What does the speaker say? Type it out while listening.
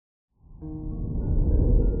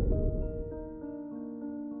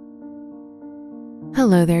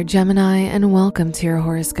Hello there, Gemini, and welcome to your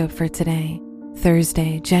horoscope for today,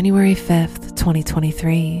 Thursday, January 5th,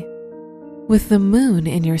 2023. With the moon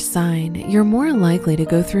in your sign, you're more likely to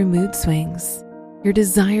go through mood swings. Your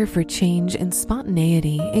desire for change and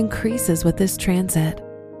spontaneity increases with this transit.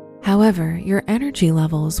 However, your energy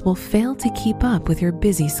levels will fail to keep up with your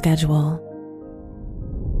busy schedule.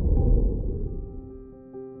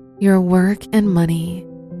 Your work and money.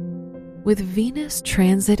 With Venus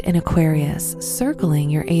transit in Aquarius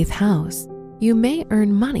circling your 8th house, you may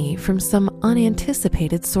earn money from some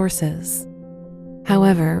unanticipated sources.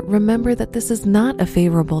 However, remember that this is not a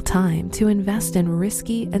favorable time to invest in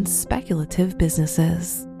risky and speculative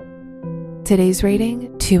businesses. Today's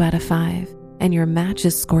rating, 2 out of 5, and your match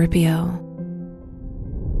is Scorpio.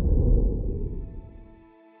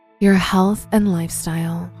 Your health and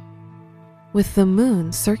lifestyle. With the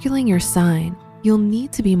moon circling your sign, you'll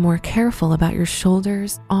need to be more careful about your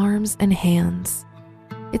shoulders, arms, and hands.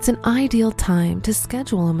 It's an ideal time to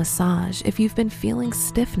schedule a massage if you've been feeling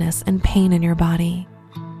stiffness and pain in your body.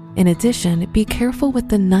 In addition, be careful with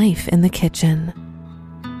the knife in the kitchen.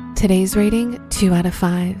 Today's rating, 2 out of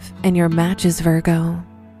 5, and your match is Virgo.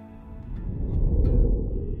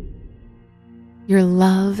 Your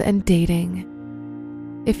love and dating.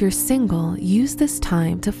 If you're single, use this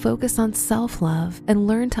time to focus on self-love and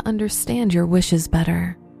learn to understand your wishes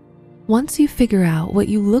better. Once you figure out what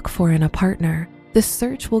you look for in a partner, the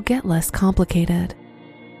search will get less complicated.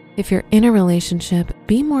 If you're in a relationship,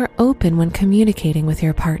 be more open when communicating with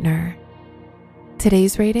your partner.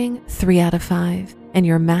 Today's rating, 3 out of 5, and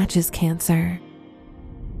your match is Cancer.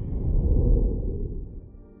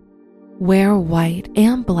 Wear white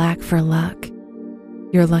and black for luck.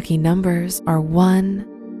 Your lucky numbers are 1,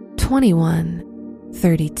 21,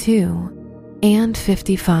 32, and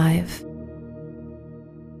 55.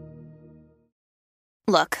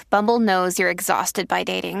 Look, Bumble knows you're exhausted by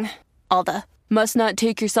dating. All the, must not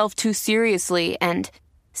take yourself too seriously, and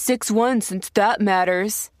 6'1" since that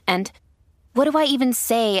matters, and what do I even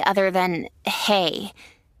say other than, hey?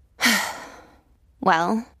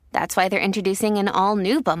 Well, that's why they're introducing an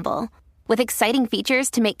all-new Bumble, with exciting features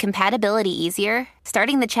to make compatibility easier,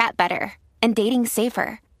 starting the chat better, and dating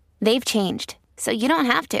safer. They've changed, so you don't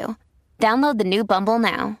have to. Download the new Bumble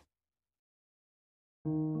now.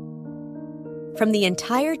 From the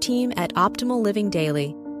entire team at Optimal Living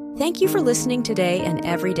Daily, thank you for listening today and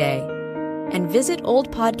every day. And visit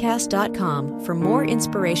oldpodcast.com for more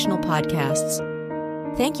inspirational podcasts.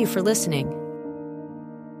 Thank you for listening.